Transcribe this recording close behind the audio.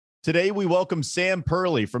Today, we welcome Sam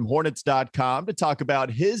Perley from Hornets.com to talk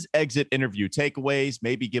about his exit interview takeaways,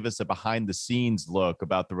 maybe give us a behind-the-scenes look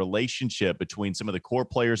about the relationship between some of the core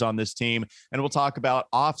players on this team, and we'll talk about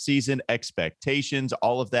off-season expectations,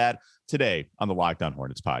 all of that today on the Locked On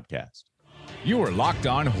Hornets podcast. You are Locked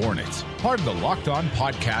On Hornets, part of the Locked On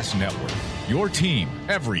Podcast Network, your team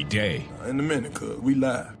every day. In a minute, cuz we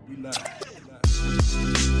live.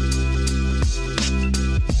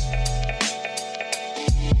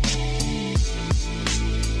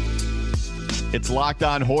 It's Locked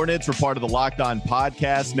On Hornets. We're part of the Locked On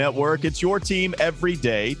Podcast Network. It's your team every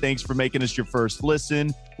day. Thanks for making us your first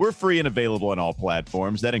listen. We're free and available on all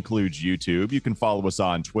platforms. That includes YouTube. You can follow us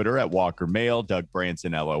on Twitter at Walker Mail, Doug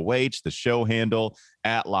Branson, LOH, the show handle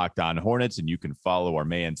at Locked On Hornets. And you can follow our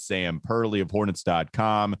man Sam Perley of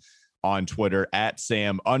Hornets.com on Twitter at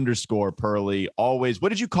Sam_Perley. Always. What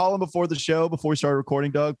did you call him before the show, before we started recording,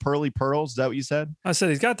 Doug? Pearly Pearls? Is that what you said? I said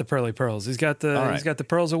he's got the pearly pearls. He's got the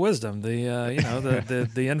pearls of wisdom.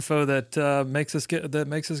 The info that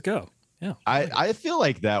makes us go. Yeah. I feel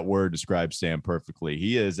like that word describes Sam perfectly.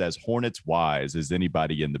 He is as Hornets wise as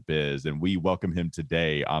anybody in the biz, and we welcome him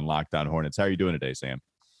today on Locked On Hornets. How are you doing today, Sam?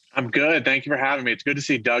 I'm good. Thank you for having me. It's good to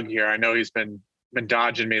see Doug here. I know he's been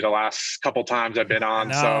dodging me the last couple times I've been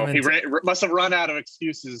on, so he must have run out of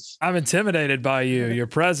excuses. I'm intimidated by your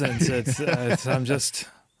presence. It makes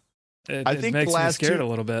me scared a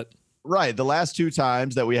little bit. Right. The last two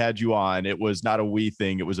times that we had you on, it was not a we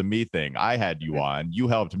thing. It was a me thing. I had you on. You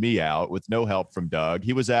helped me out with no help from Doug.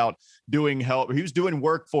 He was out doing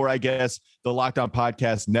work for, I guess, the Locked On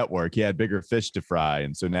Podcast Network. He had bigger fish to fry.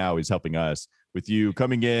 And so now he's helping us with you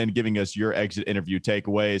coming in, giving us your exit interview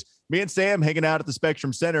takeaways. Me and Sam hanging out at the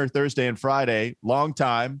Spectrum Center Thursday and Friday. Long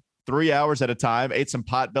time, 3 hours at a time. Ate some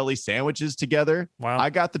Potbelly sandwiches together. Wow. I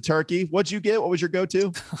got the turkey. What'd you get? What was your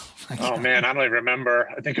go-to? Oh, man, I don't even remember.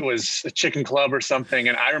 I think it was a chicken club or something.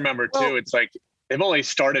 And I remember, too, it's like they've only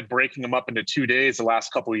started breaking them up into 2 days the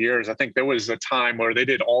last couple of years. I think there was a time where they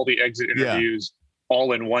did all the exit interviews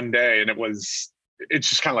all in one day. And it's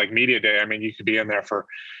just kind of like media day. I mean, you could be in there for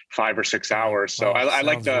 5 or 6 hours. So I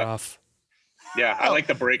like the rough. Yeah, I like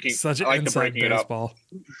the breaking. I like the breaking baseball.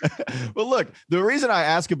 It up. Well, look, the reason I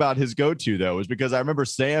ask about his go-to though is because I remember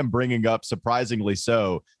Sam bringing up, surprisingly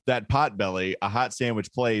so, that Potbelly, a hot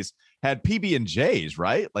sandwich place, had PB&Js,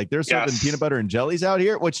 right? Like they're serving peanut butter and jellies out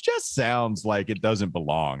here, which just sounds like it doesn't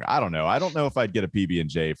belong. I don't know. I don't know if I'd get a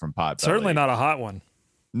PB&J from Potbelly. Certainly not a hot one.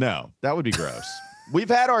 No, that would be gross. We've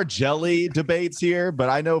had our jelly debates here, but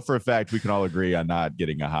I know for a fact we can all agree on not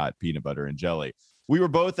getting a hot peanut butter and jelly. We were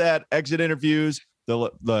both at exit interviews,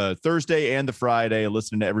 the Thursday and the Friday,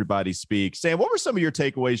 listening to everybody speak. Sam, what were some of your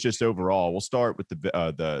takeaways just overall? We'll start with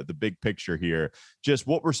the big picture here. Just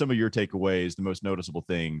what were some of your takeaways, the most noticeable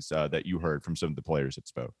things that you heard from some of the players that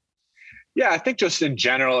spoke? Yeah, I think just in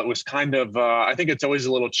general, it was kind of, I think it's always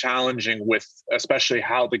a little challenging with especially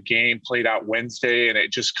how the game played out Wednesday. And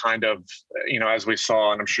it just kind of, as we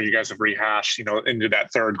saw, and I'm sure you guys have rehashed, into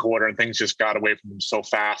that third quarter, and things just got away from them so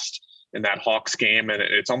fast in that Hawks game. And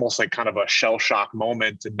it's almost like kind of a shell shock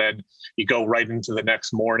moment. And then you go right into the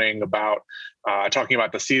next morning about talking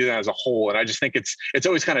about the season as a whole. And I just think it's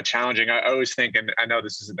always kind of challenging. I always think, and I know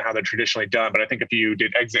this isn't how they're traditionally done, but I think if you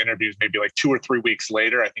did exit interviews maybe like 2 or 3 weeks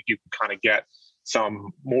later, I think you can kind of get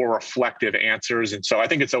some more reflective answers. And so I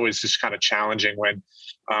think it's always just kind of challenging when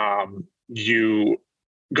you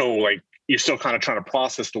go like, you're still kind of trying to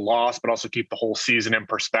process the loss, but also keep the whole season in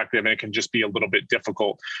perspective. And it can just be a little bit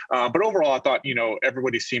difficult. But overall, I thought,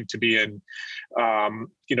 everybody seemed to be in,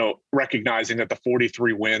 recognizing that the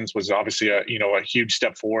 43 wins was obviously a huge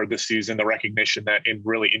step forward this season. The recognition that in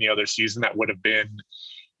really any other season that would have been,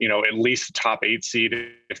 at least a top 8 seed,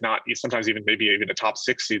 if not sometimes maybe even a top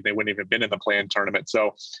 6 seed, they wouldn't even have been in the play-in tournament.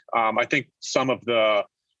 So I think some of the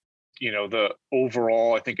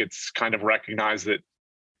overall, I think it's kind of recognized that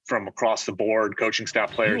from across the board, coaching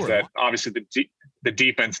staff, players, that obviously the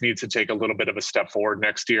defense needs to take a little bit of a step forward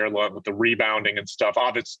next year, along with the rebounding and stuff.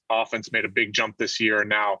 Offense made a big jump this year, and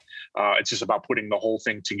now it's just about putting the whole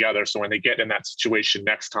thing together. So when they get in that situation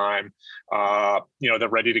next time, they're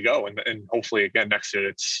ready to go. And hopefully, again, next year,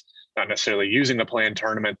 it's not necessarily using the play-in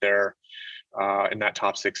tournament. They're in that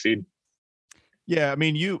top 6 seed. Yeah, I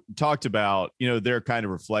mean, you talked about, their kind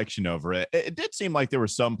of reflection over it. It did seem like there were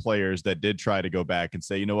some players that did try to go back and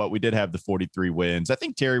say, you know what, we did have the 43 wins. I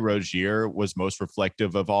think Terry Rozier was most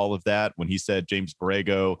reflective of all of that when he said James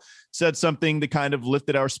Borrego said something that kind of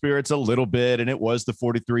lifted our spirits a little bit. And it was the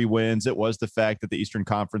 43 wins. It was the fact that the Eastern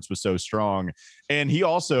Conference was so strong. And he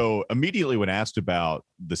also immediately, when asked about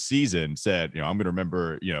the season, said, I'm going to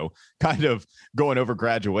remember, kind of going over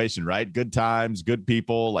graduation, right? Good times, good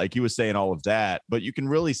people. Like he was saying all of that. But you can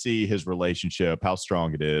really see his relationship, how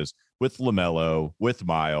strong it is with LaMelo, with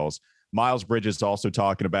Miles. Miles Bridges also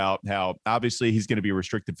talking about how obviously he's going to be a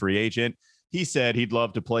restricted free agent. He said he'd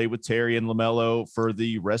love to play with Terry and LaMelo for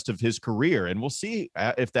the rest of his career, and we'll see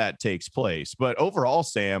if that takes place. But overall,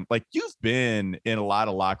 Sam, like you've been in a lot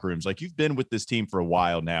of locker rooms, like you've been with this team for a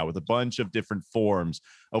while now with a bunch of different forms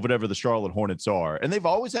of whatever the Charlotte Hornets are, and they've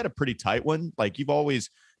always had a pretty tight one. Like you've always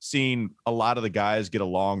seen a lot of the guys get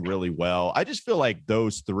along really well. I just feel like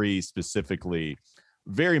those three specifically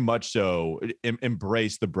very much so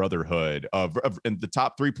embrace the brotherhood of and the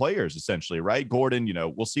top three players, essentially, right? Gordon,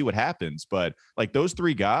 we'll see what happens, but like those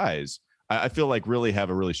three guys, I feel like really have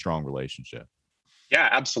a really strong relationship. Yeah,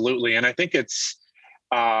 absolutely. And I think it's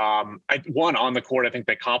one on the court. I think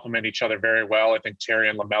they complement each other very well. I think Terry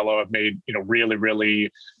and LaMelo have made, really,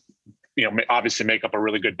 really, obviously make up a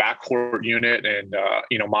really good backcourt unit. And,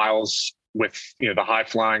 Miles with, the high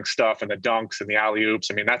flying stuff and the dunks and the alley oops.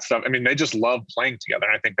 I mean, that stuff, they just love playing together.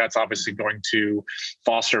 And I think that's obviously going to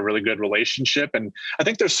foster a really good relationship. And I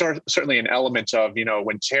think there's certainly an element of,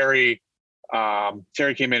 when Terry came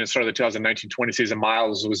in and started the 2019-20 season,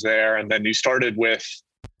 Miles was there. And then you started with,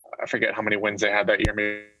 I forget how many wins they had that year,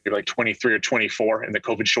 maybe like 23 or 24 in the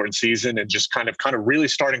COVID shortened season, and just kind of really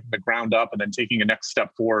starting from the ground up and then taking a next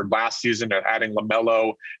step forward last season, adding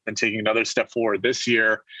LaMelo and taking another step forward this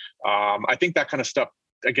year. I think that kind of stuff,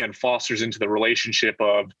 again, fosters into the relationship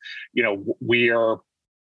of, we are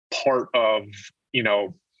part of,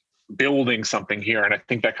 building something here. And I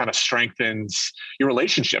think that kind of strengthens your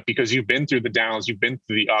relationship because you've been through the downs, you've been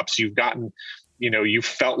through the ups, you've gotten, you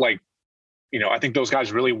felt like, I think those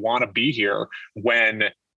guys really want to be here when,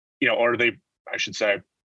 I should say,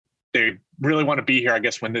 they really want to be here, I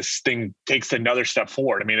guess, when this thing takes another step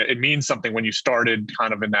forward. I mean, it means something when you started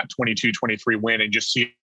kind of in that 22-23 win and just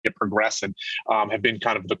see it progress and have been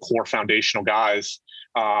kind of the core foundational guys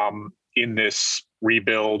in this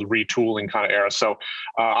rebuild, retooling kind of era. So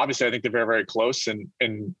obviously I think they're very, very close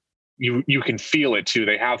and you can feel it too.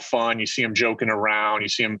 They have fun. You see them joking around. You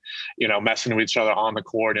see them, messing with each other on the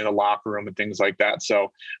court, in the locker room, and things like that.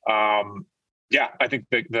 So, I think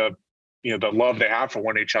the love they have for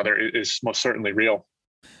one another is most certainly real.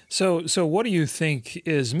 So what do you think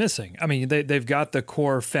is missing? I mean, they've got the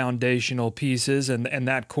core foundational pieces, and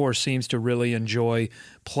that core seems to really enjoy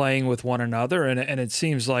playing with one another. And it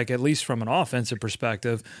seems like, at least from an offensive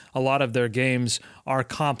perspective, a lot of their games are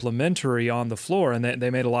complementary on the floor, and they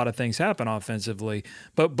made a lot of things happen offensively.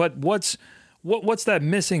 But what's that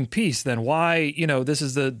missing piece then? Why, this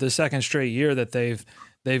is the second straight year that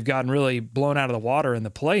they've gotten really blown out of the water in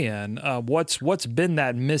the play-in. What's been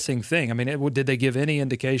that missing thing? I mean, did they give any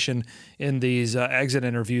indication in these exit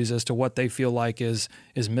interviews as to what they feel like is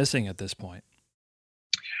missing at this point?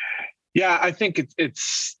 Yeah, I think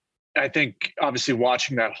I think obviously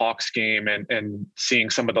watching that Hawks game and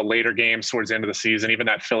seeing some of the later games towards the end of the season, even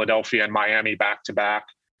that Philadelphia and Miami back-to-back,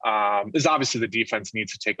 is obviously the defense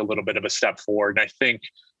needs to take a little bit of a step forward. And I think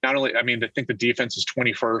I think the defense is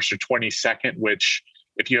 21st or 22nd, which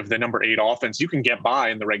if you have the number 8 offense, you can get by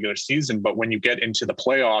in the regular season. But when you get into the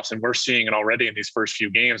playoffs, and we're seeing it already in these first few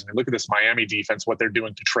games, look at this Miami defense, what they're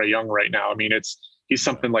doing to Trae Young right now. I mean, he's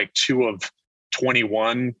something like 2 of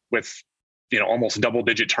 21 with, almost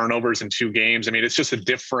double-digit turnovers in 2 games. I mean, it's just a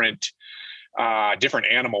different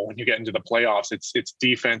animal when you get into the playoffs. It's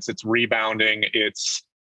defense, it's rebounding, it's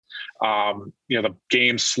the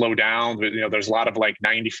games slow down. There's a lot of like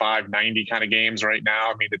 95-90 kind of games right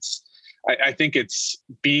now. I mean, I think it's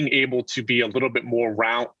being able to be a little bit more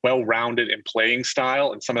well-rounded in playing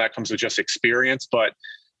style. And some of that comes with just experience, but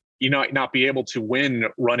not be able to win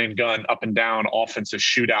run and gun up and down offensive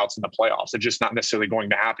shootouts in the playoffs. It's just not necessarily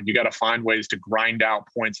going to happen. You got to find ways to grind out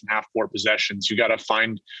points in half-court possessions. You got to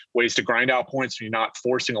find ways to grind out points when you're not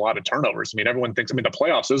forcing a lot of turnovers. I mean, everyone thinks, the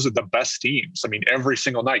playoffs, those are the best teams. I mean, every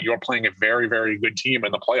single night you're playing a very, very good team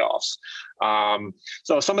in the playoffs.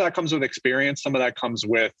 So some of that comes with experience. Some of that comes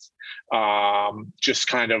with just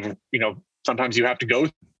kind of, sometimes you have to go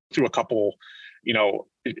through a couple,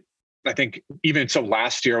 I think even so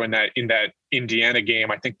last year in that Indiana game,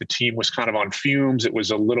 I think the team was kind of on fumes. It was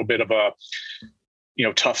a little bit of a,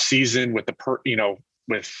 tough season with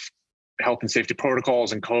with health and safety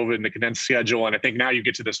protocols and COVID and the condensed schedule. And I think now you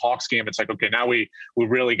get to this Hawks game, it's like, okay, now we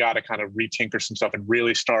really got to kind of retinker some stuff and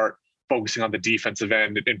really start focusing on the defensive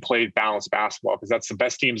end and play balanced basketball, because that's the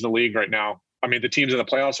best teams in the league right now. I mean, the teams in the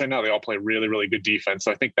playoffs right now, they all play really, really good defense.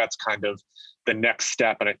 So I think that's kind of the next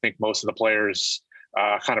step. And I think most of the players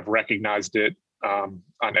kind of recognized it on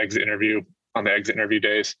the exit interview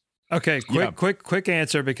days. Okay. Quick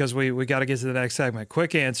answer, because we got to get to the next segment.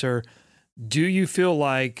 Quick answer. Do you feel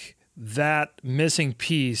like that missing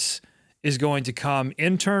piece is going to come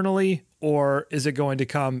internally, or is it going to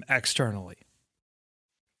come externally?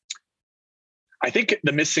 I think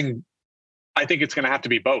it's going to have to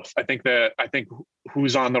be both. I think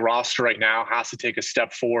who's on the roster right now has to take a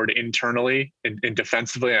step forward internally and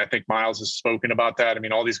defensively. And I think Miles has spoken about that. I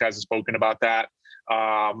mean, all these guys have spoken about that.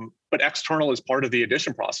 But external is part of the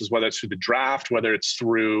addition process, whether it's through the draft, whether it's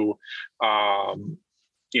through,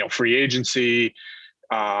 free agency.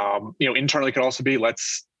 Internally could also be,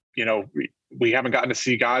 we haven't gotten to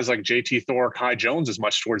see guys like JT Thor, Kai Jones as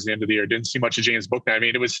much towards the end of the year. Didn't see much of James Bouknight. I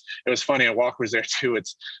mean, it was funny. And Walker was there too.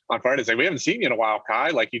 It's on Friday. It's like, we haven't seen you in a while, Kai.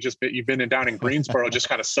 Like you've been down in Greensboro, just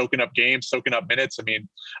kind of soaking up games, soaking up minutes. I mean,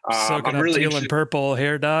 soaking up teal and purple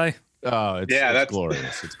hair dye. Oh, that's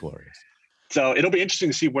glorious. It's glorious. So it'll be interesting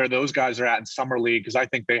to see where those guys are at in summer league, because I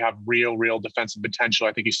think they have real defensive potential.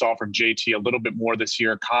 I think you saw from JT a little bit more this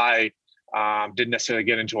year. Kai didn't necessarily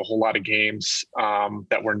get into a whole lot of games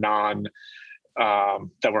that were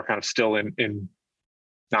that were kind of still in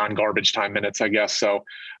non-garbage time minutes, I guess. So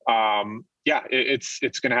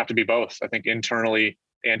it's going to have to be both, I think, internally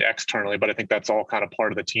and externally, but I think that's all kind of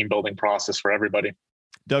part of the team building process for everybody.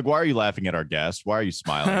 Doug, why are you laughing at our guest? Why are you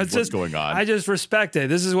smiling? What's going on? I just respect it.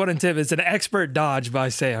 This is what it's an expert dodge by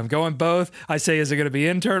Sam. Going both. I say, is it going to be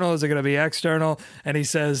internal? Is it going to be external? And he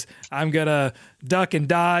says, I'm going to duck and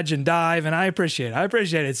dodge and dive. And I appreciate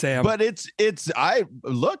it, Sam. But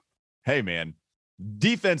hey man,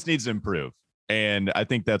 defense needs to improve. And I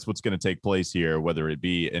think that's what's going to take place here, whether it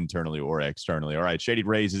be internally or externally. All right. Shady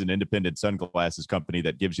Rays is an independent sunglasses company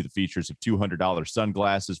that gives you the features of $200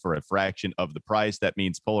 sunglasses for a fraction of the price. That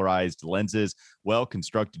means polarized lenses,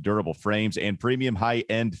 well-constructed durable frames, and premium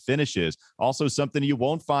high-end finishes. Also, something you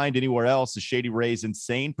won't find anywhere else is Shady Rays'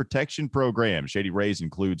 insane protection program. Shady Rays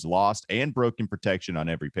includes lost and broken protection on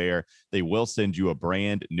every pair. They will send you a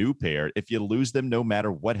brand new pair if you lose them, no matter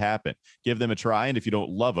what happened. Give them a try, and if you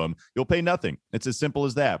don't love them, you'll pay nothing. It's as simple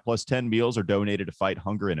as that. Plus, 10 meals are donated to fight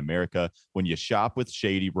hunger in America when you shop with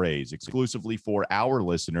Shady Rays. Exclusively for our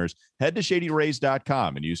listeners, head to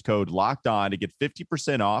ShadyRays.com and use code LOCKEDON to get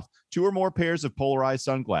 50% off 2 or more pairs of polarized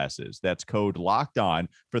sunglasses. That's code LOCKEDON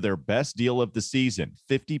for their best deal of the season.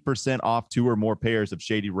 50% off 2 or more pairs of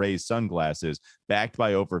Shady Rays sunglasses, backed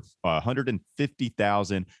by over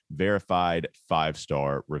 150,000 verified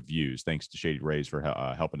 5-star reviews. Thanks to Shady Rays for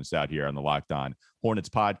helping us out here on the Locked On Hornets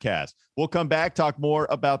podcast. We'll come back, talk more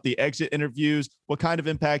about the exit interviews. What kind of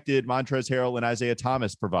impact did Montrezl Harrell and Isaiah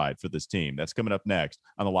Thomas provide for this team? That's coming up next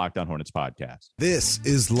on the Locked On Hornets podcast. This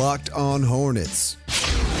is Locked On Hornets.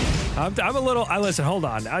 I'm a little. Listen, hold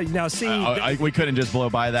on. Now, see, we couldn't just blow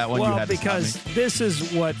by that one. Well, you had because this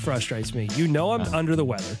is what frustrates me. I'm under the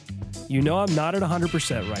weather. I'm not at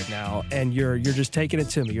 100% right now, and you're just taking it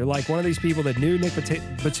to me. You're like one of these people that knew Nick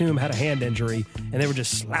Batum had a hand injury, and they were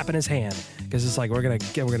just slapping his hand because it's like we're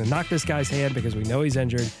gonna knock this guy's hand because we know he's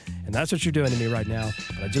injured, and that's what you're doing to me right now.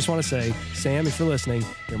 But I just want to say, Sam, if you're listening,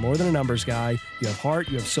 you're more than a numbers guy. You have heart,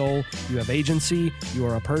 you have soul, you have agency. You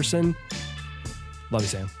are a person. Love you,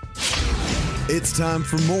 Sam. It's time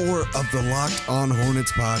for more of the Locked On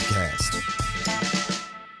Hornets podcast.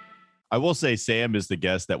 I will say Sam is the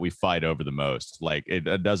guest that we fight over the most. Like,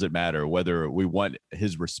 it doesn't matter whether we want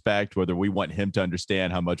his respect, whether we want him to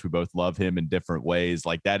understand how much we both love him in different ways.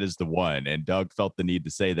 Like, that is the one. And Doug felt the need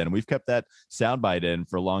to say that. And we've kept that soundbite in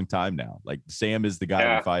for a long time now. Like, Sam is the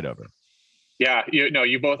guy we fight over. Yeah.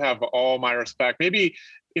 You both have all my respect. Maybe,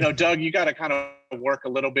 Doug, you got to kind of work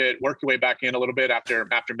your way back in a little bit after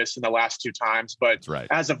missing the last 2 times. But that's right.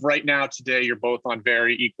 As of right now, today, you're both on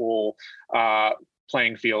very equal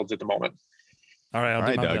playing fields at the moment. All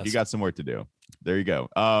right, Doug, best. You got some work to do. There you go.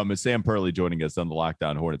 Sam Perley joining us on the Locked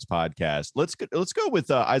On Hornets podcast. Let's go with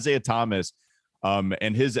Isaiah Thomas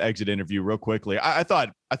and his exit interview real quickly. I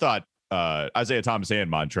thought Isaiah Thomas and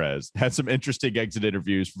Montrez had some interesting exit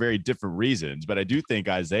interviews for very different reasons, but I do think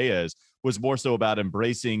Isaiah's was more so about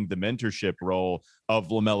embracing the mentorship role of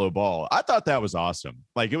LaMelo Ball. I thought that was awesome.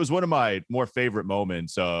 Like, it was one of my more favorite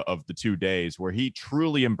moments of the 2 days where he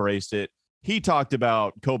truly embraced it. He talked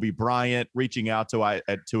about Kobe Bryant reaching out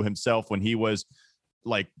to himself when he was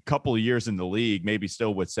like a couple of years in the league, maybe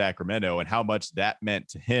still with Sacramento, and how much that meant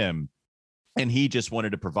to him. And he just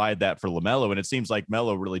wanted to provide that for LaMelo. And it seems like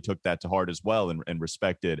Melo really took that to heart as well and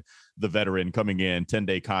respected the veteran coming in,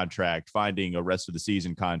 10-day contract, finding a rest of the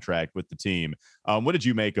season contract with the team. What did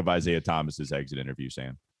you make of Isaiah Thomas's exit interview,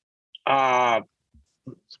 Sam?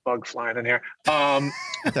 It's bug flying in here.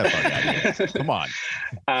 Get that bug out of here. Come on.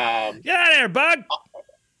 Get out of there, bug.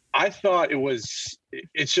 I thought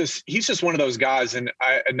it's just, he's just one of those guys, and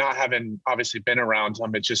not having obviously been around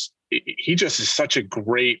him, he just is such a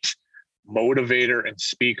great motivator and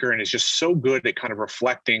speaker, and is just so good at kind of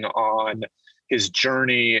reflecting on his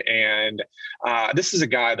journey. And this is a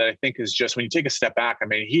guy that I think is just, when you take a step back, I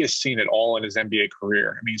mean, he has seen it all in his NBA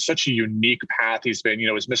career. I mean, such a unique path. He's been,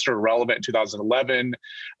 was Mr. Irrelevant in 2011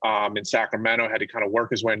 in Sacramento, had to kind of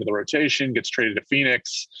work his way into the rotation, gets traded to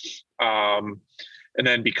Phoenix, and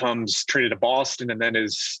then becomes traded to Boston, and then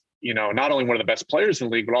is, not only one of the best players in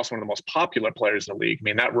the league, but also one of the most popular players in the league. I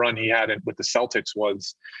mean, that run he had with the Celtics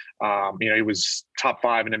was, he was top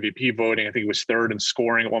 5 in MVP voting. I think he was 3rd in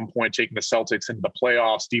scoring at one point, taking the Celtics into the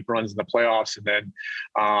playoffs, deep runs in the playoffs. And then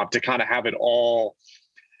to kind of have it all,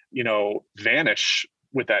 vanish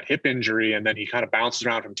with that hip injury. And then he kind of bounces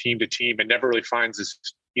around from team to team and never really finds his,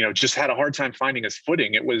 just had a hard time finding his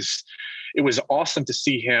footing. It was awesome to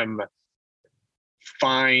see him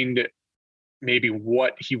find maybe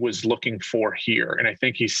what he was looking for here. And I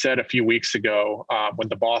think he said a few weeks ago when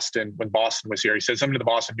Boston was here, he said something to the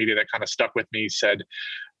Boston media that kind of stuck with me. He said,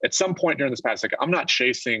 at some point during this past, I'm not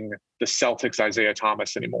chasing the Celtics Isaiah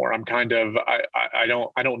Thomas anymore. I'm kind of, I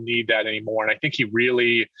don't need that anymore. And I think he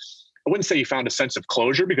really, I wouldn't say he found a sense of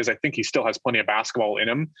closure, because I think he still has plenty of basketball in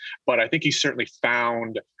him, but I think he certainly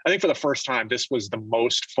found, I think for the first time, this was the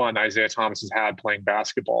most fun Isaiah Thomas has had playing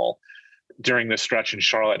basketball during this stretch in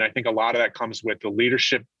Charlotte. And I think a lot of that comes with the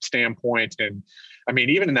leadership standpoint. And I mean,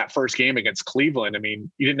 even in that first game against Cleveland, I mean,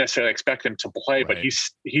 you didn't necessarily expect him to play, right, but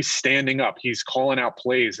he's standing up, he's calling out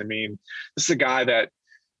plays. I mean, this is a guy that,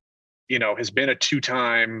 has been a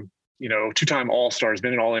two-time All-Star, has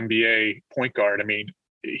been an All-NBA point guard. I mean,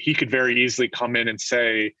 he could very easily come in and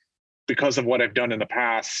say, because of what I've done in the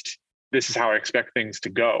past, this is how I expect things to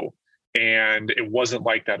go. And it wasn't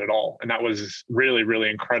like that at all. And that was really, really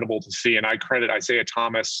incredible to see. And I credit Isaiah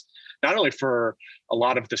Thomas, not only for a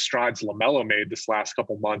lot of the strides LaMelo made this last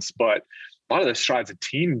couple months, but a lot of the strides the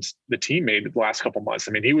team made the last couple months.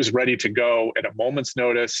 I mean, he was ready to go at a moment's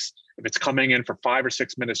notice. If it's coming in for 5 or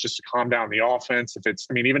 6 minutes just to calm down the offense,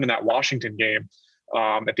 even in that Washington game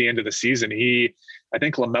at the end of the season, I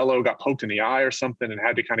think LaMelo got poked in the eye or something and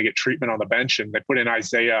had to kind of get treatment on the bench, and they put in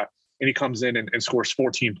Isaiah, and he comes in and scores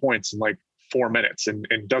 14 points in like 4 minutes and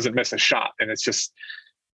doesn't miss a shot. And it's just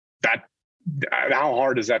that, how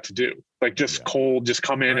hard is that to do? Like cold, just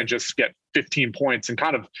come in and just get 15 points and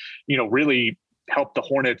kind of, really help the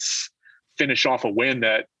Hornets finish off a win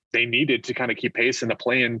that they needed to kind of keep pace in the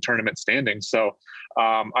play-in tournament standings. So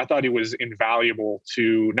I thought he was invaluable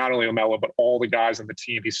to not only LaMelo, but all the guys on the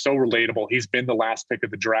team. He's so relatable. He's been the last pick of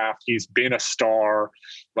the draft. He's been a star.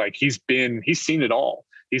 Like he's seen it all.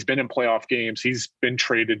 He's been in playoff games. He's been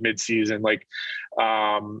traded midseason. Like,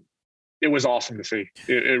 it was awesome to see.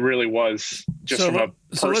 It really was, just from a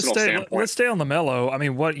personal standpoint. Let's stay on LaMelo. I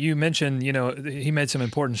mean, what you mentioned, he made some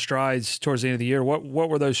important strides towards the end of the year. What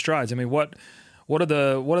were those strides? I mean, what are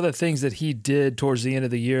the things that he did towards the end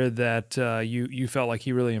of the year that you felt like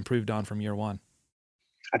he really improved on from year one?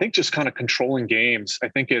 I think just kind of controlling games. I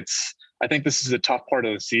think this is a tough part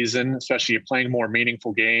of the season, especially playing more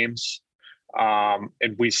meaningful games.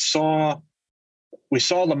 And we saw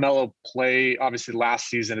LaMelo play obviously last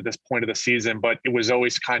season at this point of the season, but it was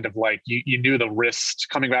always kind of like you knew the wrist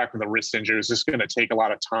coming back from the wrist injury was just going to take a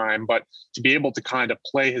lot of time. But to be able to kind of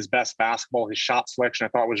play his best basketball, his shot selection, I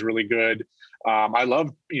thought was really good. I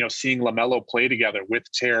love seeing LaMelo play together with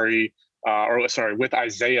Terry. With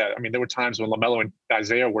Isaiah. I mean, there were times when LaMelo and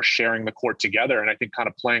Isaiah were sharing the court together, and I think kind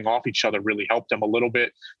of playing off each other really helped him a little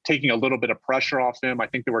bit, taking a little bit of pressure off him. I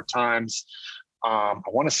think there were times, I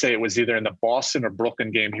want to say it was either in the Boston or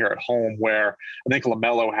Brooklyn game here at home, where I think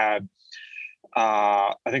LaMelo had,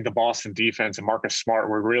 I think the Boston defense and Marcus Smart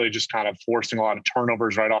were really just kind of forcing a lot of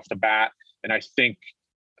turnovers right off the bat. And I think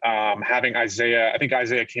having Isaiah, I think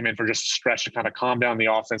Isaiah came in for just a stretch to kind of calm down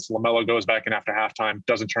the offense. LaMelo goes back in after halftime,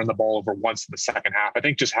 doesn't turn the ball over once in the second half. I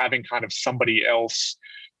think just having kind of somebody else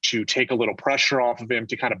to take a little pressure off of him,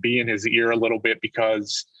 to kind of be in his ear a little bit,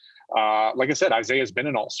 because like I said, Isaiah's been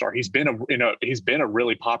an all-star. He's been a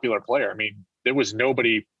really popular player. I mean, there was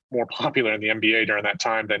nobody more popular in the NBA during that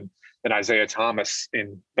time than Isaiah Thomas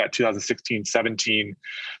in that 2016-17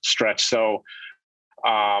 stretch. So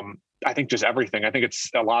I think just everything. I think it's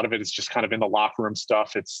a lot of it is just kind of in the locker room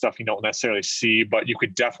stuff. It's stuff you don't necessarily see, but you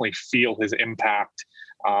could definitely feel his impact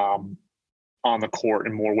on the court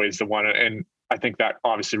in more ways than one. And I think that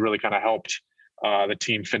obviously really kind of helped the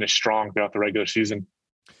team finish strong throughout the regular season.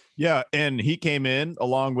 Yeah, and he came in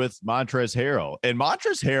along with Montrezl Harrell. And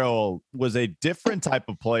Montrezl Harrell was a different type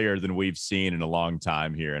of player than we've seen in a long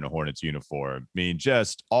time here in a Hornets uniform. I mean,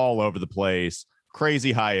 just all over the place,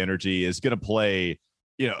 crazy high energy, is going to play,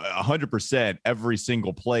 100% every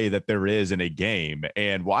single play that there is in a game.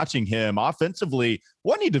 And watching him offensively,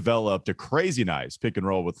 he developed a crazy nice pick and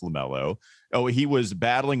roll with LaMelo. Oh, he was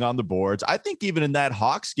battling on the boards. I think even in that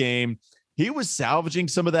Hawks game, he was salvaging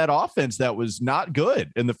some of that offense that was not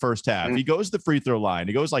good in the first half. He goes to the free throw line.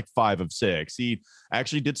 He goes like 5 of 6. He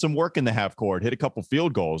actually did some work in the half court, hit a couple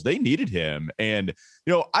field goals. They needed him. And,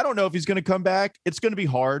 I don't know if he's going to come back. It's going to be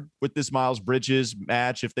hard with this Miles Bridges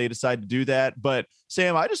match if they decide to do that. But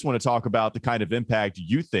Sam, I just want to talk about the kind of impact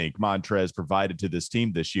you think Montrez provided to this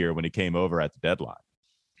team this year when he came over at the deadline.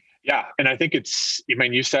 Yeah. And I think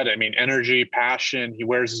you said it. Energy, passion, he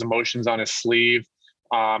wears his emotions on his sleeve.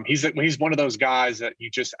 He's one of those guys that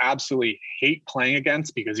you just absolutely hate playing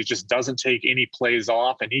against because he just doesn't take any plays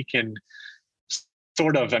off, and he can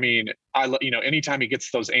sort of, anytime he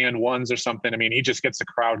gets those and ones or something, he just gets the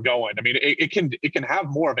crowd going. It can have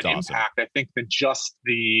more of an impact, I think, than just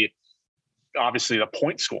obviously the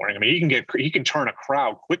point scoring. He can turn a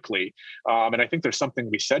crowd quickly. And I think there's something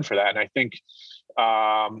to be said for that. And I think,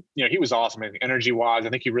 he was awesome. Energy wise, I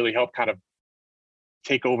think he really helped kind of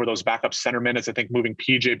take over those backup center minutes. I think moving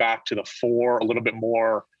PJ back to the 4 a little bit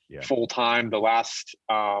more full time the last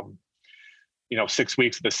 6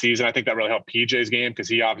 weeks of the season. I think that really helped PJ's game because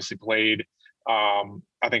he obviously played. I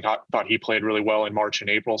thought he played really well in March and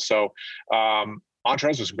April. So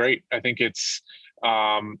Montrez was great. I think it's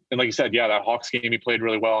and like you said, that Hawks game he played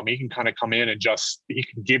really well. He can kind of come in and he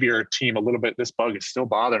can give your team a little bit. This bug is still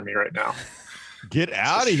bothering me right now. Get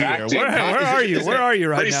out of here! Where are you? Where are you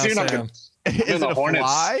right now, Sam? Is it a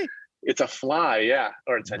fly? It's a fly, yeah,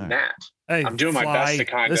 or it's a gnat. Hey, I'm doing my best to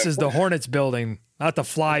kind of. This is the Hornets building, not the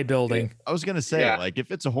fly building. I was gonna say, if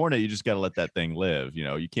it's a Hornet, you just got to let that thing live.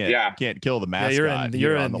 You can't kill the mascot.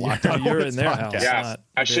 You're in their house. Yeah,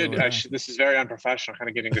 I should. This is very unprofessional. Kind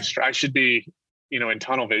of getting distracted. I should be, in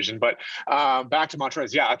tunnel vision. But back to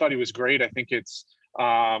Montrez. Yeah, I thought he was great. I think it's,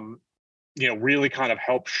 really kind of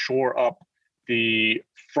helped shore up the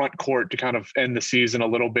front court to kind of end the season a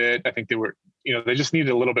little bit. I think they just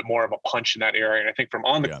needed a little bit more of a punch in that area. And I think from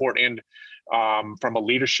on the court and from a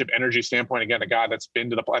leadership energy standpoint, again, a guy that's been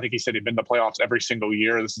to I think he said he'd been to the playoffs every single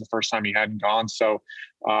year. This is the first time he hadn't gone. So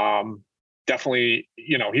definitely,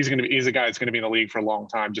 he's a guy that's going to be in the league for a long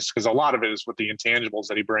time just because a lot of it is with the intangibles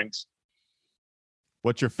that he brings.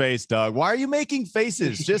 What's your face, Doug? Why are you making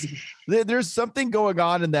faces? Just there's something going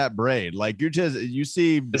on in that brain. Like you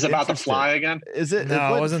see. Is it about the fly again? Is it? No,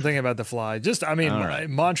 I wasn't thinking about the fly. Just, right.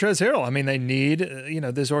 Montrezl Harrell. They need,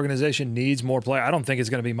 this organization needs more players. I don't think it's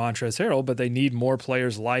going to be Montrezl Harrell, but they need more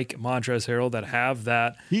players like Montrezl Harrell that have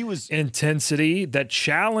that intensity, that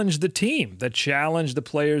challenge the team, that challenge the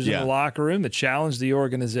players in the locker room, that challenge the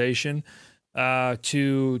organization.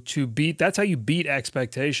 To beat, that's how you beat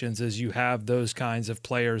expectations, is you have those kinds of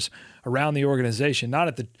players around the organization. Not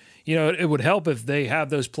at the, it would help if they have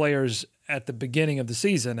those players at the beginning of the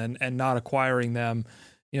season and not acquiring them,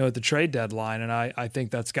 at the trade deadline. And I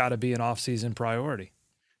think that's got to be an off-season priority.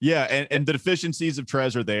 Yeah, and the deficiencies of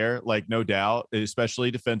Trez are there, like no doubt,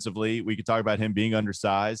 especially defensively. We could talk about him being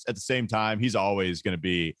undersized. At the same time, he's always going to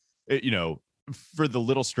be, for the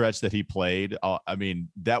little stretch that he played,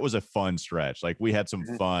 that was a fun stretch. Like we had some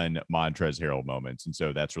fun Montrezl Harrell moments. And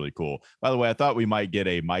so that's really cool. By the way, I thought we might get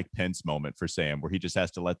a Mike Pence moment for Sam where he just has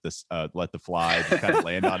to let the fly just kind of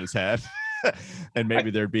land on his head. And maybe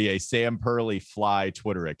there'd be a Sam Purley fly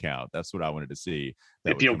Twitter account. That's what I wanted to see.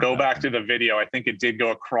 If you'll go back to the video, I think it did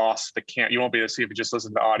go across the camp. You won't be able to see if you just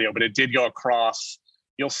listen to audio, but it did go across.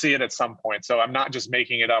 You'll see it at some point. So I'm not just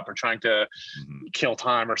making it up or trying to kill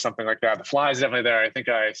time or something like that. The fly is definitely there. I think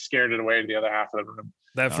I scared it away to the other half of the room.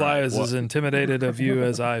 That fly is as intimidated of you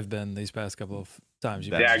as I've been these past couple of times.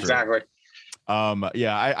 Yeah, exactly.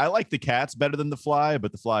 I like the cats better than the fly,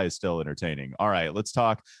 but the fly is still entertaining. All right, let's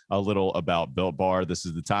talk a little about Built Bar. This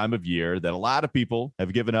is the time of year that a lot of people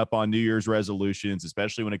have given up on New Year's resolutions,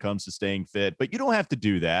 especially when it comes to staying fit, but you don't have to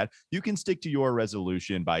do that. You can stick to your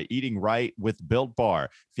resolution by eating right with Built Bar.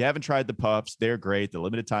 If you haven't tried the puffs, they're great. The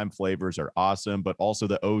limited time flavors are awesome, but also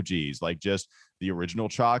the OGs, like just the original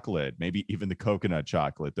chocolate, maybe even the coconut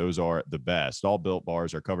chocolate. Those are the best. All Built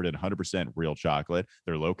bars are covered in 100% real chocolate.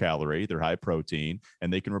 They're low calorie, they're high protein,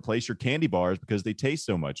 and they can replace your candy bars because they taste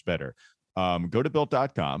so much better. Go to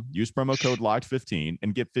built.com, use promo code LOCKED15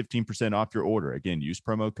 and get 15% off your order. Again, use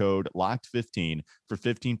promo code LOCKED15 for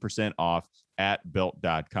 15% off at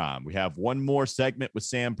built.com. We have one more segment with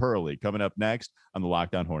Sam Perley coming up next on the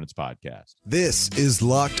Locked On Hornets podcast. This is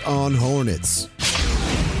Locked On Hornets.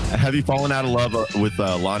 Have you fallen out of love with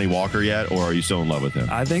Lonnie Walker yet, or are you still in love with him?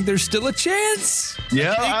 I think there's still a chance.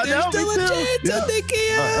 Yeah, I know. Still a chance. Yeah. I think he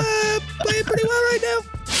playing pretty well right now.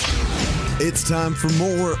 It's time for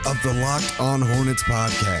more of the Locked On Hornets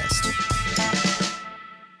podcast.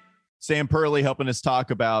 Sam Perley helping us talk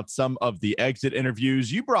about some of the exit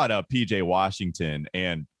interviews. You brought up PJ Washington,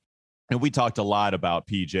 and we talked a lot about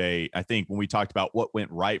PJ. I think when we talked about what went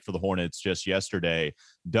right for the Hornets just yesterday,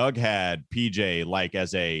 Doug had PJ like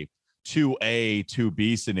as a 2A,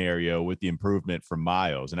 2B scenario with the improvement from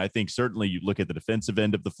Miles. And I think certainly you look at the defensive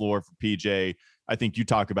end of the floor for PJ. I think you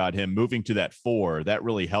talk about him moving to that 4. That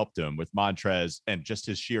really helped him with Montrez and just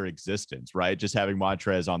his sheer existence, right? Just having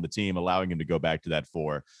Montrez on the team, allowing him to go back to that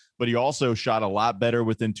 4. But he also shot a lot better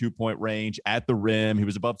within 2-point range at the rim. He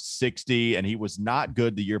was above 60, and he was not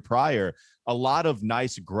good the year prior. A lot of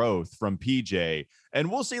nice growth from PJ.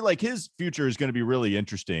 And we'll see, like, his future is going to be really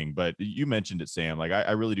interesting. But you mentioned it, Sam. Like,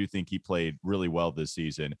 I really do think he played really well this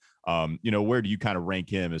season. Where do you kind of rank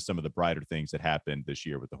him as some of the brighter things that happened this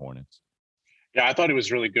year with the Hornets? Yeah, I thought it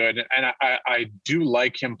was really good. And I do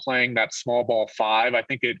like him playing that small ball 5. I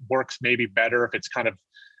think it works maybe better if it's kind of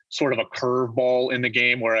sort of a curveball in the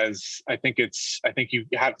game, whereas I think you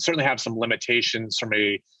certainly have some limitations from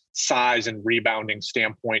a size and rebounding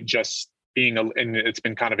standpoint, just being and it's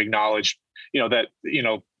been kind of acknowledged, that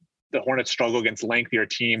the Hornets struggle against lengthier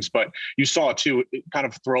teams, but you saw too, kind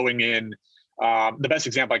of throwing in the best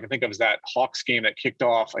example I can think of is that Hawks game that kicked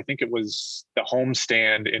off. I think it was the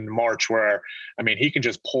homestand in March where, he can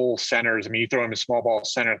just pull centers. You throw him a small ball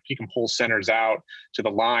center, he can pull centers out to the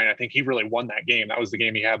line. I think he really won that game. That was the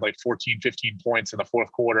game he had like 14, 15 points in the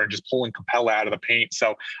fourth quarter and just pulling Capella out of the paint.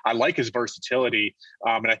 So I like his versatility.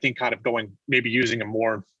 And I think kind of maybe using him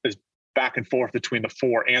more as back and forth between the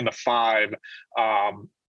 4 and the 5,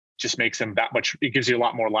 just makes him that much. It gives you a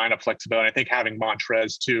lot more lineup flexibility. I think having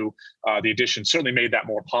Montrez too, the addition certainly made that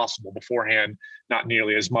more possible. Beforehand, not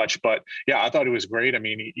nearly as much. But yeah, I thought it was great. I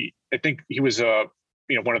think he was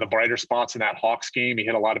one of the brighter spots in that Hawks game. He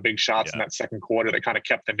hit a lot of big shots in that second quarter that kind of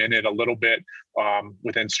kept them in it a little bit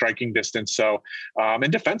within striking distance. So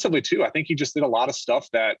and defensively too, I think he just did a lot of stuff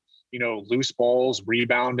that, loose balls,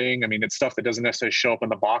 rebounding. It's stuff that doesn't necessarily show up in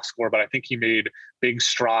the box score, but I think he made big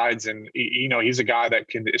strides. And, he's a guy that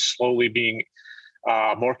is slowly being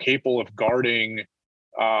more capable of guarding,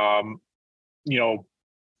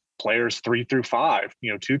 players 3 through 5,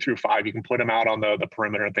 2 through 5. You can put him out on the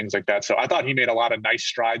perimeter and things like that. So I thought he made a lot of nice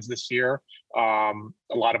strides this year, a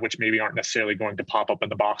lot of which maybe aren't necessarily going to pop up in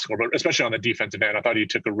the box score, but especially on the defensive end, I thought he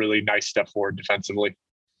took a really nice step forward defensively.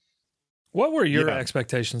 What were your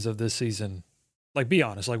expectations of this season? Like, be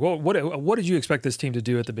honest. Like, what did you expect this team to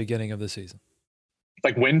do at the beginning of the season?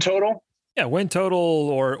 Like win total? Yeah, win total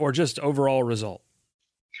or just overall result.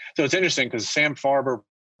 So it's interesting because Sam Farber,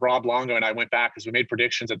 Rob Longo, and I went back because we made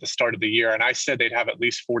predictions at the start of the year, and I said they'd have at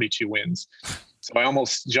least 42 wins. So I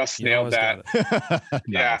almost just nailed that.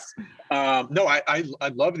 Yeah. No, I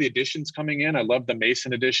love the additions coming in. I love the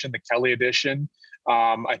Mason addition, the Kelly addition.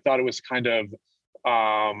 I thought it was kind of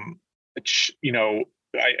I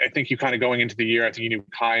think you kind of going into the year, I think you knew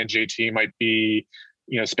Kai and JT might be,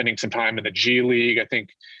 spending some time in the G League. I think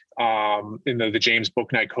in the James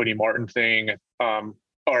Bouknight, Cody Martin thing,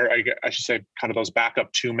 or I should say kind of those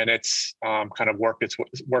backup 2 minutes kind of work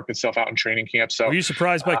itself out in training camp. So were you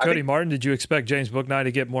surprised by Cody Martin? Did you expect James Bouknight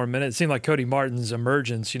to get more minutes? It seemed like Cody Martin's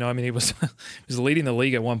emergence, he was he was leading the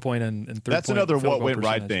league at one point in three-point. That's another what went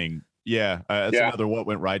percentage. Right thing. Yeah, that's another what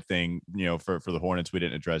went right thing, for the Hornets we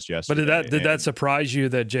didn't address yesterday. But did that surprise you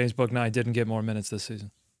that James Bouknight didn't get more minutes this season?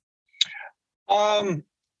 I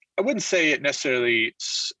wouldn't say it necessarily.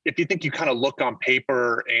 If you think you kind of look on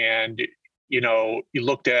paper and, you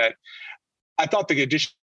looked at, I thought the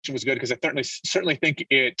addition was good because I certainly think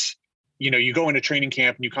it, you go into training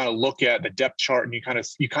camp and you kind of look at the depth chart and you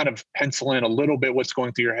kind of pencil in a little bit what's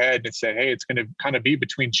going through your head and say, hey, it's going to kind of be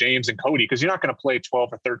between James and Cody because you're not going to play 12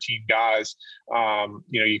 or 13 guys.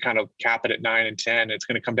 You kind of cap it at 9 and 10. It's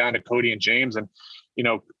going to come down to Cody and James. And,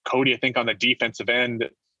 Cody, I think on the defensive end,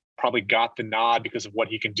 probably got the nod because of what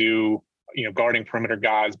he can do, guarding perimeter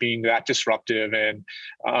guys, being that disruptive. And,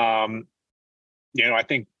 I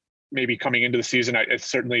think maybe coming into the season, I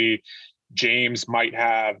certainly James might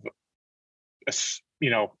have,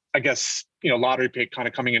 I guess, lottery pick kind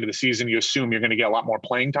of coming into the season, you assume you're going to get a lot more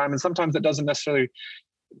playing time. And sometimes it doesn't necessarily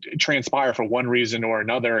transpire for one reason or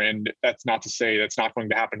another. And that's not to say that's not going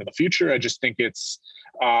to happen in the future. I just think it's,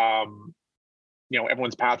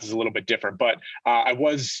 everyone's path is a little bit different, but I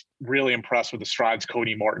was really impressed with the strides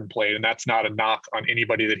Cody Martin played. And that's not a knock on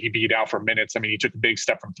anybody that he beat out for minutes. I mean, he took a big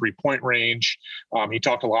step from 3-point range. He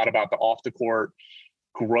talked a lot about the off the court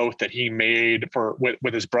growth that he made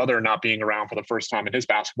with his brother not being around for the first time in his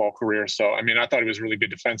basketball career. So, I mean, I thought he was really good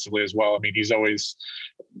defensively as well. I mean, he's always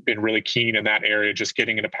been really keen in that area, just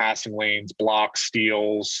getting into passing lanes, blocks,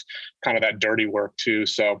 steals, kind of that dirty work too.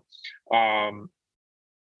 So,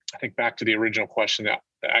 I think back to the original question, that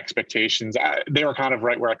the expectations, they were kind of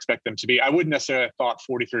right where I expect them to be. I wouldn't necessarily have thought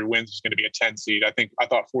 43 wins was going to be a 10 seed. I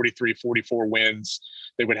thought 43, 44 wins,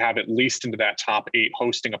 they would have at least into that top 8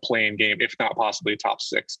 hosting a play-in game, if not possibly a top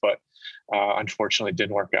 6. But unfortunately, it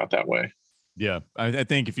didn't work out that way. Yeah, I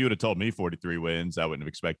think if you would have told me 43 wins, I wouldn't have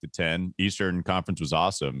expected 10. Eastern Conference was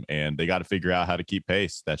awesome, and they got to figure out how to keep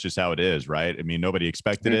pace. That's just how it is, right? I mean, nobody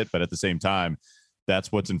expected it, but at the same time,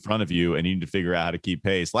 that's what's in front of you, and you need to figure out how to keep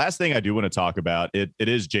pace. Last thing I do want to talk about, it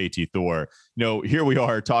is JT Thor. Here we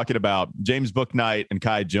are talking about James Bouknight and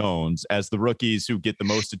Kai Jones as the rookies who get the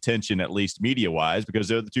most attention, at least media-wise, because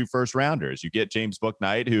they're the 2 first-rounders. You get James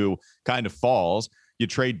Bouknight, who kind of falls. You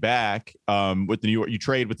trade back with the New York. You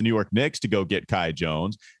trade with the New York Knicks to go get Kai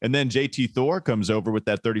Jones, and then JT Thor comes over with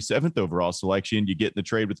that 37th overall selection. You get in the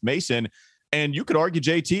trade with Mason, and you could argue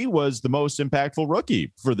JT was the most impactful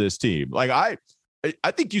rookie for this team. Like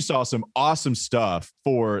I think you saw some awesome stuff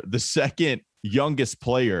for the second youngest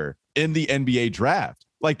player in the NBA draft.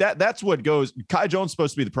 Like that's what goes. Kai Jones is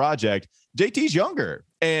supposed to be the project. JT's younger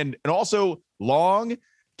and also long,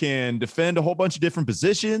 can defend a whole bunch of different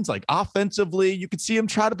positions. Like offensively, you could see him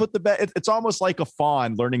try to put it's almost like a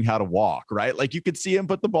fawn learning how to walk, right? Like you could see him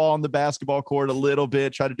put the ball on the basketball court a little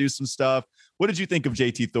bit, try to do some stuff. What did you think of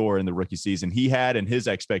JT Thor in the rookie season he had and his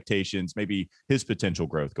expectations, maybe his potential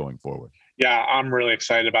growth going forward? Yeah, I'm really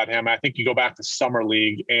excited about him. I think you go back to Summer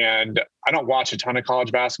League, and I don't watch a ton of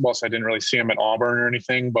college basketball, so I didn't really see him at Auburn or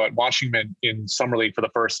anything, but watching him in Summer League for the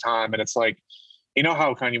first time, and it's like,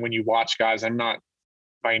 how kind of when you watch guys, I'm not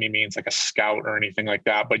by any means like a scout or anything like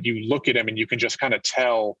that, but you look at him and you can just kind of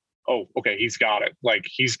tell, oh, okay, he's got it. Like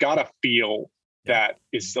he's got a feel that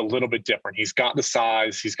is a little bit different. He's got the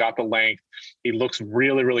size, he's got the length. He looks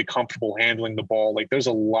really, really comfortable handling the ball. Like there's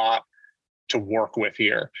a lot to work with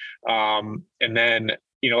here. And then,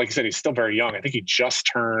 like I said, he's still very young. I think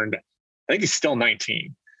he's still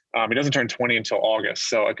 19. He doesn't turn 20 until August.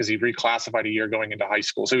 So, because he reclassified a year going into high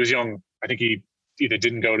school. So he was young. I think he either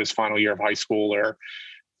didn't go to his final year of high school or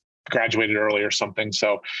graduated early or something.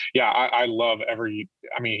 So yeah, I love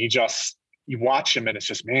you watch him and it's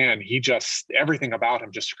just, man, everything about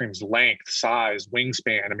him just screams length, size,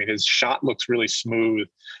 wingspan. I mean, his shot looks really smooth.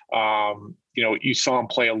 You saw him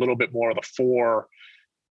play a little bit more of the 4.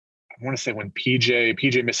 I want to say when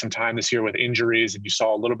PJ missed some time this year with injuries, and you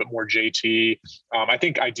saw a little bit more JT. I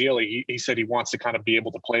think ideally he said he wants to kind of be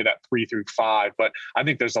able to play that 3 through 5, but I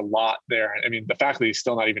think there's a lot there. I mean, the fact that he's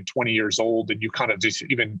still not even 20 years old and you kind of just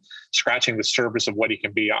even scratching the surface of what he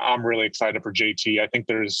can be, I'm really excited for JT. I think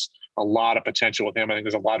there's a lot of potential with him. I think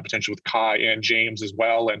there's a lot of potential with Kai and James as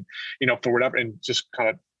well. And, for whatever, and just kind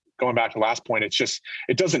of going back to the last point,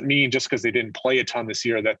 it doesn't mean just because they didn't play a ton this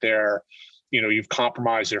year that they're, you've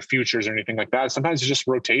compromised their futures or anything like that. Sometimes it's just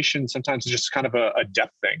rotation. Sometimes it's just kind of a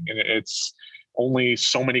depth thing. And it's only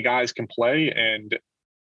so many guys can play. And,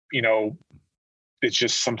 it's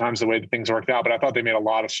just sometimes the way that things worked out. But I thought they made a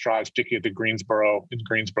lot of strides, particularly in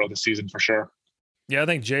Greensboro this season for sure. Yeah, I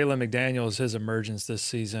think Jalen McDaniels, his emergence this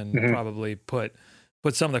season probably put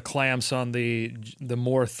some of the clamps on the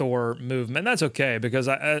more Thor movement. That's okay because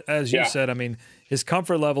as you said, I mean, his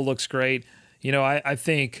comfort level looks great. I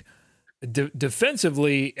think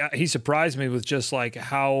defensively, he surprised me with just like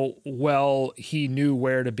how well he knew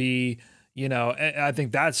where to be. I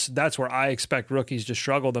think that's where I expect rookies to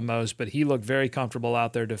struggle the most, but he looked very comfortable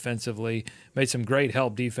out there defensively, made some great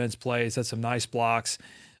help defense plays, had some nice blocks.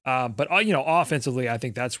 But offensively, I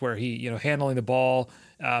think that's where he, handling the ball,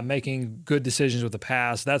 making good decisions with the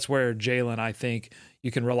pass. That's where Jalen, I think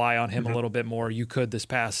you can rely on him a little bit more. You could this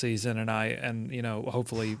past season, and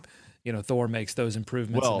hopefully, Thor makes those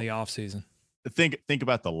improvements in the offseason. Think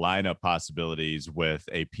about the lineup possibilities with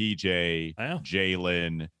a PJ,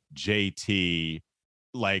 Jalen, JT.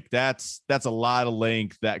 Like that's a lot of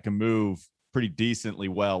length that can move pretty decently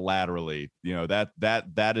well laterally.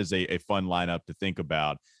 That is a fun lineup to think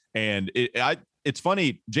about. And it's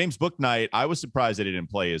funny, James Bouknight, I was surprised that he didn't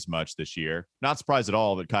play as much this year. Not surprised at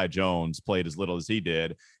all that Kai Jones played as little as he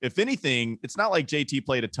did. If anything, it's not like JT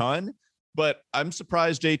played a ton, but I'm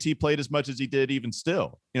surprised JT played as much as he did even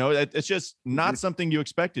still. It's just not something you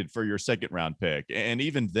expected for your second round pick. And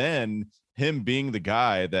even then, him being the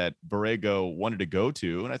guy that Borrego wanted to go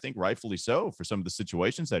to, and I think rightfully so for some of the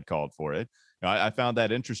situations that called for it. I found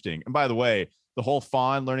that interesting. And by the way, the whole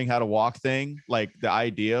Fawn learning how to walk thing, like the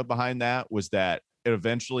idea behind that was that it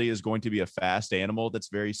eventually is going to be a fast animal that's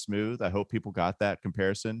very smooth. I hope people got that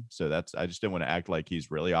comparison. So I just didn't want to act like he's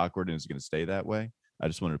really awkward and is going to stay that way. I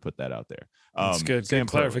just wanted to put that out there. That's good. Good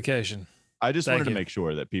clarification. I just wanted to make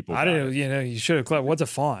sure that people. I didn't. You should have clarified. What's a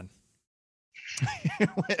fawn?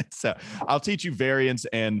 So I'll teach you variance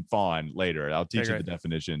and fawn later. I'll teach you the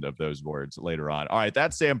definition of those words later on. All right,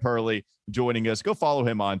 that's Sam Perley joining us. Go follow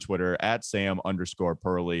him on Twitter at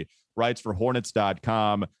Sam_Perley. Writes for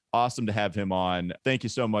Hornets.com. Awesome to have him on. Thank you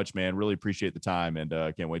so much, man. Really appreciate the time, and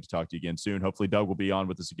can't wait to talk to you again soon. Hopefully, Doug will be on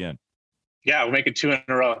with us again. Yeah, we'll make it 2 in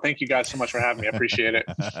a row. Thank you guys so much for having me. I appreciate it.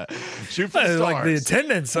 Shoot for the stars. Like the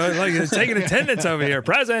attendance. Like taking attendance over here.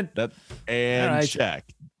 Present. Check.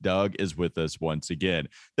 Doug is with us once again.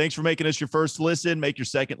 Thanks for making us your first listen. Make your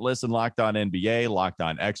second listen Locked On NBA, Locked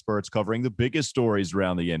On Experts, covering the biggest stories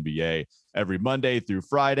around the NBA every Monday through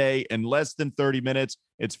Friday in less than 30 minutes.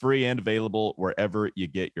 It's free and available wherever you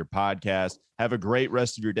get your podcast. Have a great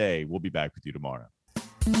rest of your day. We'll be back with you tomorrow.